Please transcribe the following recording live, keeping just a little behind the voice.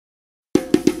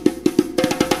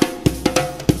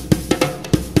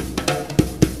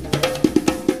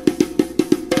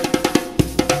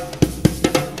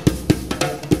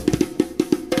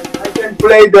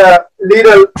play the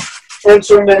little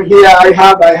instrument here I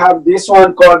have this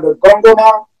one called the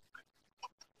Gongoma.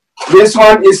 This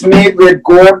one is made with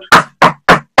gold,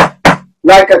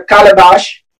 like a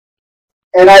calabash,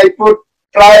 and I put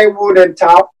plywood on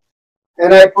top,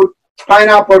 and I put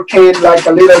pineapple cane like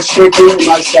a little shaking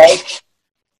myself,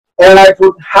 and I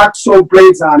put hacksaw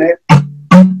blades on it.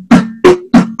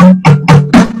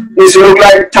 This look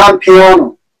like tom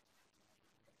piano.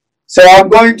 So I'm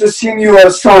going to sing you a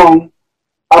song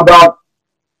about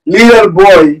little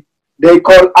boy they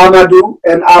call Amadou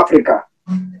in Africa.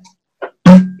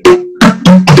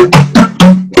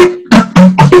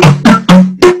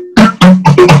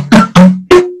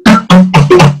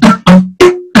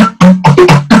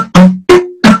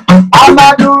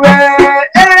 Amadou,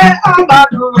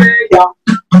 Amadou, ya.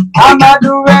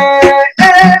 Amadou,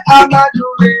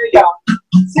 Amadou, ya.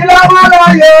 Sila wala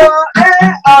yo,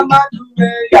 Amadou,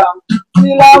 ya.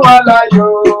 Sila wala yo,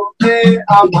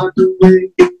 Amadou,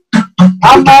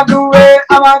 Amadou,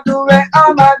 Amadou,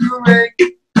 Amadou,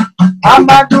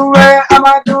 Amadou,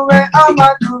 Amadou,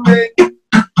 Amadou,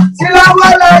 Sila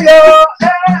wala yo,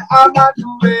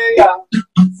 Amadou, ya.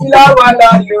 Sila wala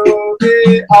yo,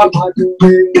 Amadou.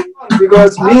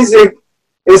 Because music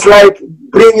is like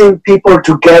bringing people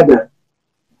together.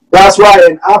 That's why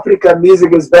in Africa,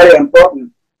 music is very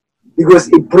important, because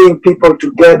it brings people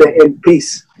together in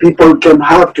peace. People can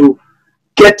have to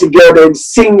get together and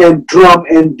sing and drum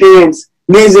and dance.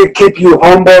 Music keep you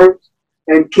humble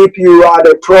and keep you out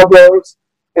of troubles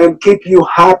and keep you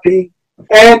happy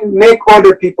and make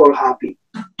other people happy.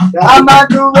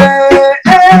 Amadou,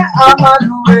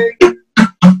 Amadou,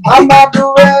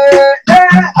 Amadou,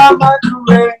 Amadou,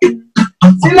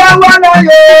 Sila wala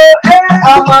yo,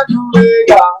 Amadou,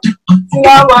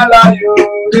 Sila wala yo,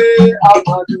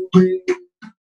 Amadou.